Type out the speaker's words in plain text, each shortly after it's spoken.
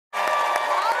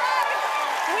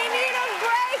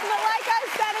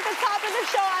the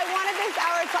show, I wanted this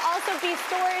hour to also be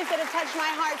stories that have touched my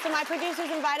heart. So my producers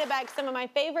invited back some of my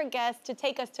favorite guests to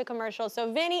take us to commercial.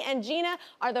 So Vinny and Gina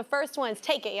are the first ones.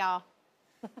 Take it, y'all.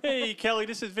 Hey, Kelly,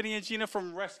 this is Vinny and Gina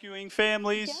from Rescuing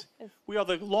Families. Yes. We are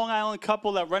the Long Island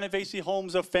couple that renovates the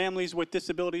homes of families with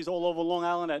disabilities all over Long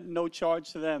Island at no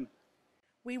charge to them.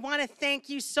 We want to thank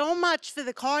you so much for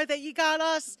the car that you got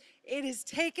us. It has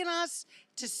taken us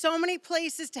to so many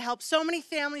places to help so many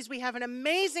families. We have an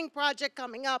amazing project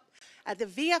coming up at the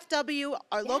VFW,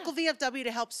 our local VFW,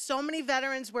 to help so many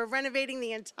veterans. We're renovating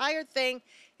the entire thing.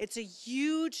 It's a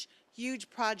huge, huge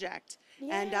project.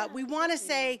 Yeah. And we want to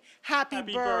say happy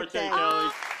birthday.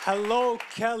 Kelly. Hello,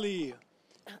 Kelly.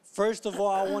 First of all,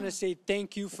 I want to say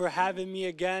thank you for having me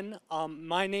again.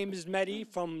 My name is Meddy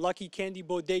from Lucky Candy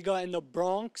Bodega in the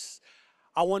Bronx.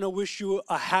 I want to wish you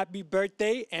a happy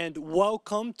birthday and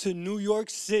welcome to New York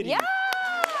City. Yeah!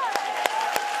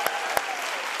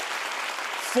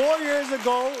 4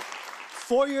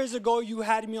 years ago, you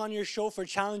had me on your show for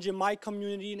challenging my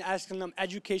community and asking them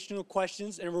educational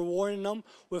questions and rewarding them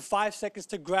with 5 seconds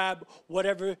to grab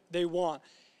whatever they want.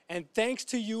 And thanks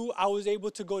to you, I was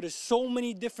able to go to so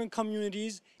many different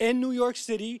communities in New York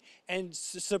City and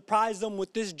surprise them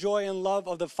with this joy and love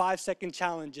of the 5-second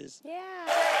challenges. Yeah.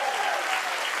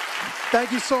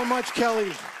 Thank you so much,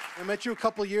 Kelly. I met you a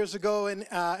couple years ago in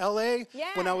LA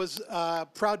when I was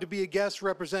proud to be a guest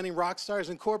representing Rawkstars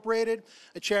Incorporated,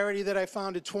 a charity that I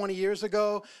founded 20 years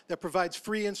ago that provides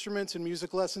free instruments and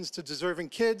music lessons to deserving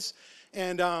kids.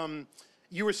 And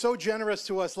you were so generous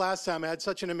to us last time. I had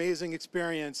such an amazing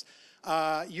experience.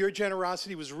 Your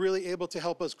generosity was really able to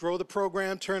help us grow the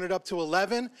program, turn it up to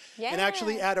 11, and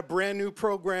actually add a brand new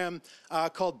program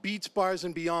called Beats, Bars,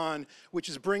 and Beyond, which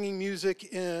is bringing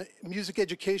music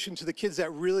education to the kids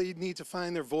that really need to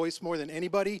find their voice more than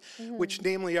anybody, which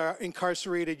namely are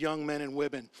incarcerated young men and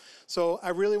women. So I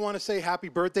really want to say happy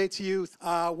birthday to you.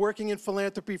 Working in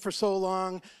philanthropy for so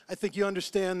long, I think you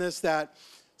understand this, that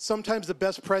sometimes the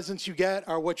best presents you get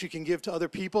are what you can give to other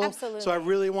people. Absolutely. So I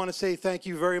really want to say thank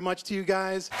you very much to you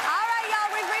guys. All right,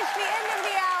 y'all, we've reached the end of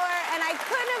the hour, and I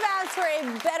couldn't have asked for a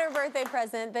better birthday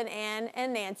present than Ann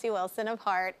and Nancy Wilson of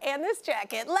Heart and this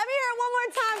jacket. Let me hear it one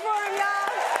more time for them, y'all.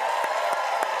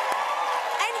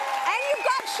 And you've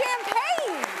got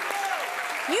champagne.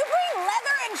 You bring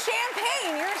leather and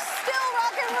champagne. You're still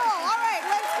rock and roll. All right,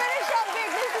 let's finish up big.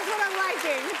 This is what I'm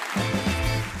liking.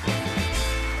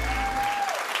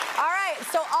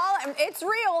 It's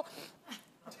real.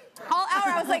 All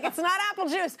hour, I was like, it's not apple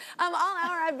juice. All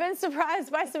hour, I've been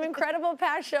surprised by some incredible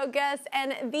past show guests,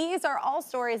 and these are all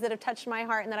stories that have touched my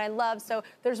heart and that I love. So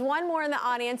there's one more in the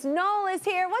audience. Noel is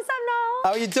here. What's up,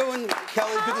 Noel? How you doing,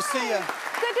 Kelly? Good to see you.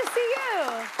 Good to see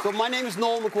you. So my name is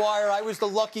Noel McGuire. I was the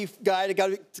lucky guy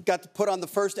that got to put on the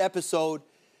first episode,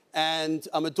 and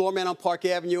I'm a doorman on Park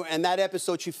Avenue. And that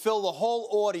episode, she filled the whole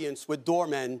audience with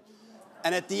doormen.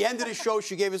 And at the end of the show,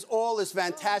 she gave us all this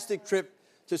fantastic trip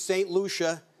to St.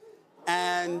 Lucia.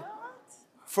 And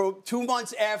for 2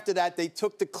 months after that, they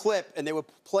took the clip and they were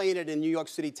playing it in New York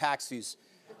City taxis.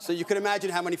 So you can imagine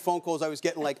how many phone calls I was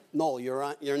getting like, Noel, you're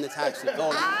in the taxi. Noel, you're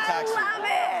in the taxi. I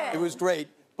love it. It was great.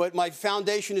 But my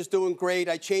foundation is doing great.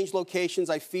 I changed locations.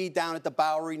 I feed down at the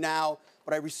Bowery now.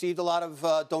 But I received a lot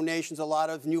of donations. A lot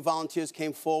of new volunteers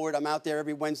came forward. I'm out there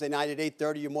every Wednesday night at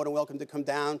 8:30. You're more than welcome to come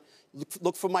down.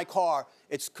 Look for my car.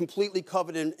 It's completely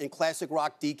covered in classic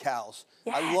rock decals.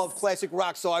 Yes. I love classic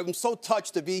rock, so I'm so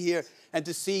touched to be here and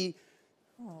to see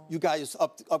you guys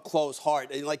up close,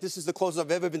 hard. And like, this is the closest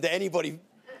I've ever been to anybody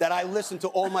that I listened to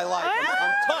all my life.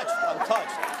 I'm touched. I'm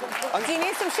touched. Do you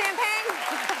need some champagne?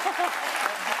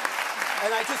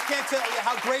 And I just can't tell you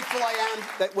how grateful I am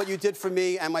that what you did for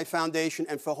me and my foundation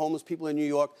and for homeless people in New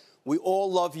York. We all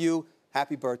love you.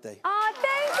 Happy birthday. Oh,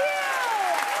 thank you.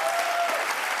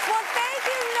 Well, thank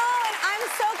you, Noel. And I'm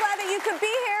so glad that you could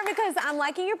be here because I'm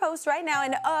liking your post right now.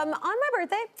 And on my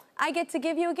birthday, I get to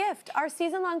give you a gift. Our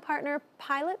season-long partner,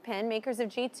 Pilot Pen, makers of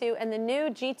G2, and the new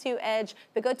G2 Edge,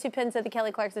 the go-to pens of the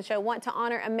Kelly Clarkson Show, want to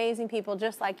honor amazing people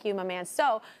just like you, my man.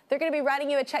 So they're going to be writing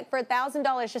you a check for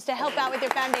 $1,000 just to help out with your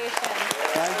foundation.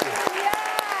 Thank you. Yeah.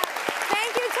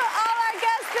 Thank you to all our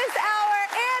guests this hour,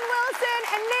 Ann Wilson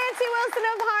and Nancy Wilson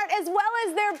of Heart, as well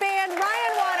as their band,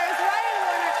 Ryan Waters, Ryan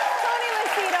Warner, Tony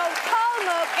Lucido, Paul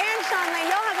Moak, and Sean Lane.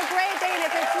 Y'all have a great day, and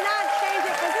if it's not, change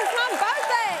it because it's my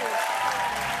birthday.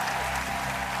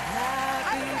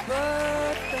 Happy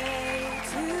birthday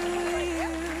to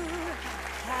you.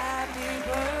 Happy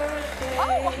birthday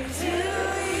to you.